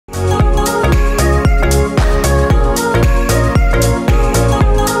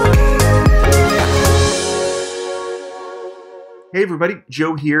Hey everybody,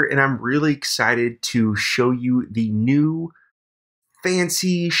 Joe here, and I'm really excited to show you the new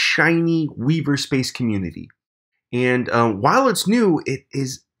fancy, shiny Weaverspace community. And while it's new, it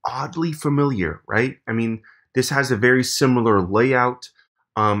is oddly familiar, right? I mean, this has a very similar layout,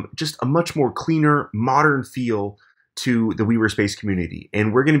 just a much more cleaner, modern feel to the Weaverspace community.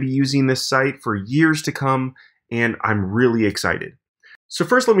 And we're going to be using this site for years to come, and I'm really excited. So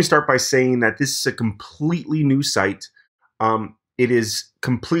first, let me start by saying that this is a completely new site. It is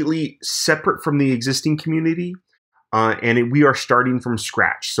completely separate from the existing community, we are starting from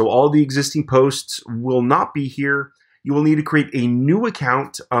scratch. So all the existing posts will not be here. You will need to create a new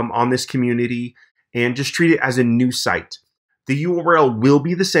account on this community and just treat it as a new site. The URL will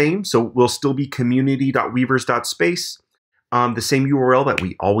be the same, so it will still be community.weavers.space, the same URL that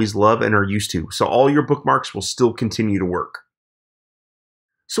we always love and are used to. So all your bookmarks will still continue to work.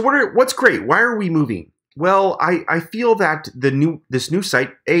 So what's great? Why are we moving? Well, I feel that this new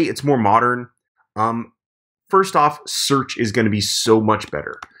site, it's more modern. First off, search is going to be so much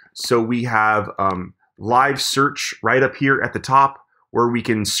better. So we have live search right up here at the top where we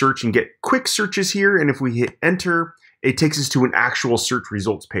can search and get quick searches here. And if we hit enter, it takes us to an actual search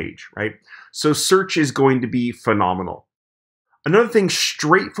results page, right? So search is going to be phenomenal. Another thing,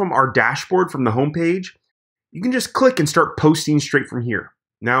 straight from our dashboard from the homepage, you can just click and start posting straight from here.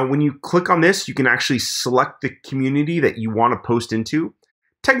 Now, when you click on this, you can actually select the community that you want to post into.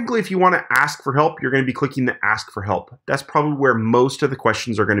 Technically, if you want to ask for help, you're going to be clicking the ask for help. That's probably where most of the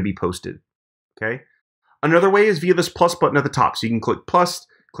questions are going to be posted, okay? Another way is via this plus button at the top. So you can click plus,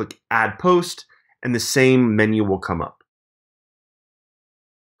 click add post, and the same menu will come up.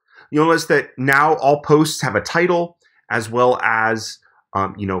 You'll notice that now all posts have a title as well as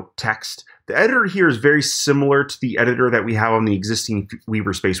text. The editor here is very similar to the editor that we have on the existing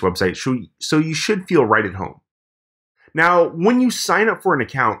Weaverspace website, so you should feel right at home. Now, when you sign up for an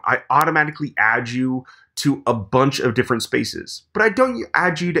account, I automatically add you to a bunch of different spaces, but I don't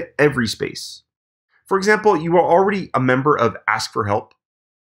add you to every space. For example, you are already a member of Ask for Help,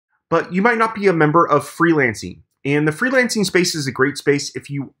 but you might not be a member of Freelancing. And the freelancing space is a great space if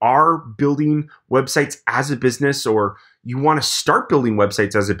you are building websites as a business or you want to start building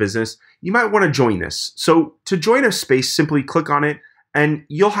websites as a business, you might want to join this. So to join a space, simply click on it and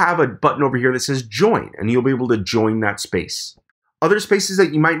you'll have a button over here that says join and you'll be able to join that space. Other spaces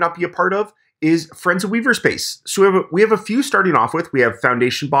that you might not be a part of is Friends of Weaverspace. So we have a few starting off with. We have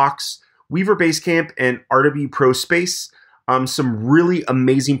Foundation Box, Weaver Basecamp, and RW Pro Space. Some really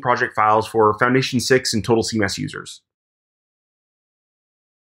amazing project files for Foundation 6 and Total CMS users.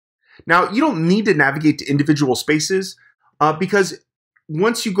 Now, you don't need to navigate to individual spaces because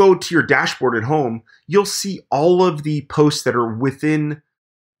once you go to your dashboard at home, you'll see all of the posts that are within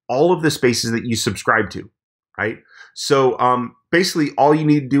all of the spaces that you subscribe to, right? So basically, all you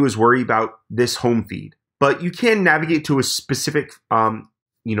need to do is worry about this home feed. But you can navigate to a specific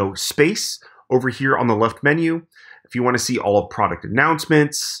space over here on the left menu. If you want to see all of product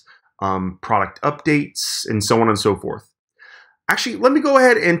announcements, product updates, and so on and so forth. Actually, let me go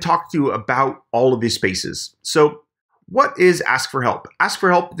ahead and talk to you about all of these spaces. So what is Ask for Help? Ask for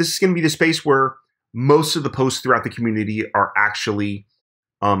Help, this is going to be the space where most of the posts throughout the community are actually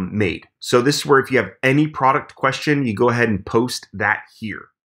made. So this is where if you have any product question, you go ahead and post that here,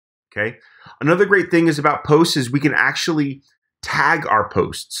 okay? Another great thing is about posts is we can actually tag our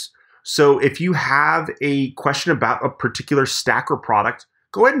posts. So if you have a question about a particular stack or product,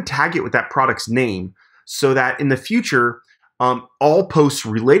 go ahead and tag it with that product's name so that in the future, all posts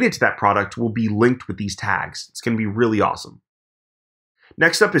related to that product will be linked with these tags. It's going to be really awesome.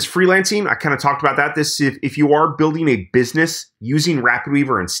 Next up is freelancing. I kind of talked about that. If you are building a business using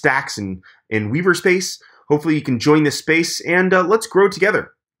RapidWeaver and Stacks and Weaverspace, hopefully you can join this space and let's grow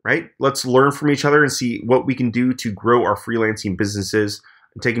together, right? Let's learn from each other and see what we can do to grow our freelancing businesses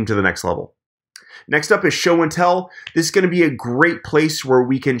and take them to the next level. Next up is Show and Tell. This is going to be a great place where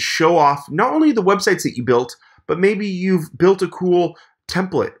we can show off not only the websites that you built, but maybe you've built a cool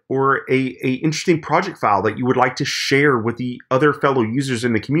template or a interesting project file that you would like to share with the other fellow users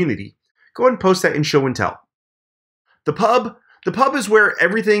in the community. Go ahead and post that in Show and Tell. The pub is where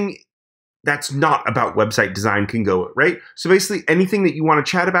everything that's not about website design can go, right? So basically anything that you want to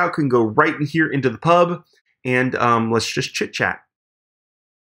chat about can go right in here into the pub and let's just chit chat.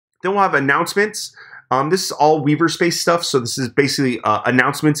 Then we'll have announcements. This is all Weaverspace stuff. So this is basically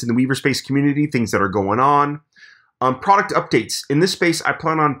announcements in the Weaverspace community, things that are going on. Product updates. In this space, I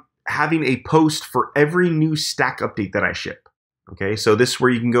plan on having a post for every new stack update that I ship. Okay, so this is where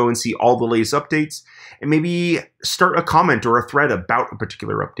you can go and see all the latest updates and maybe start a comment or a thread about a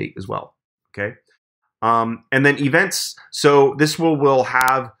particular update as well. Okay. And then events. So this will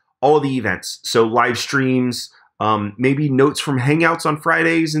have all of the events. So live streams, maybe notes from Hangouts on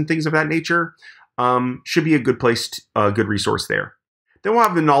Fridays and things of that nature. Should be a good place, a good resource there. Then we'll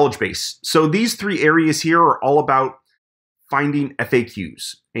have the knowledge base. So these three areas here are all about finding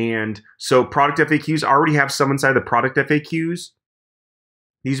FAQs. And so product FAQs, I already have some inside the product FAQs.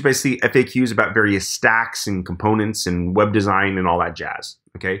 These are basically FAQs about various stacks and components and web design and all that jazz,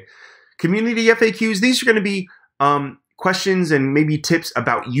 okay? Community FAQs, these are gonna be questions and maybe tips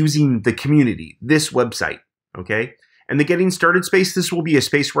about using the community, this website, okay? And the getting started space, this will be a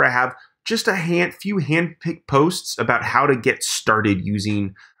space where I have just a few hand-picked posts about how to get started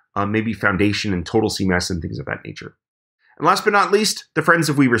using maybe Foundation and Total CMS and things of that nature. And last but not least, the Friends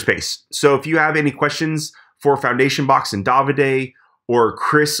of Weaver space. So if you have any questions for Foundation Box and Davide, or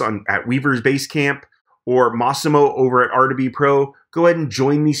Chris at Weaver's Basecamp, or Massimo over at R2B Pro, go ahead and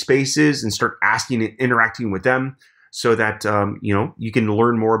join these spaces and start asking and interacting with them so that you can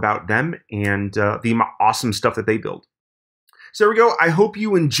learn more about them and the awesome stuff that they build. So there we go. I hope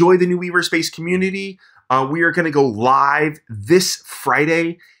you enjoy the new Weaver Space community. We are going to go live this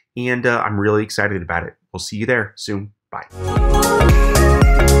Friday, and I'm really excited about it. We'll see you there soon. Bye.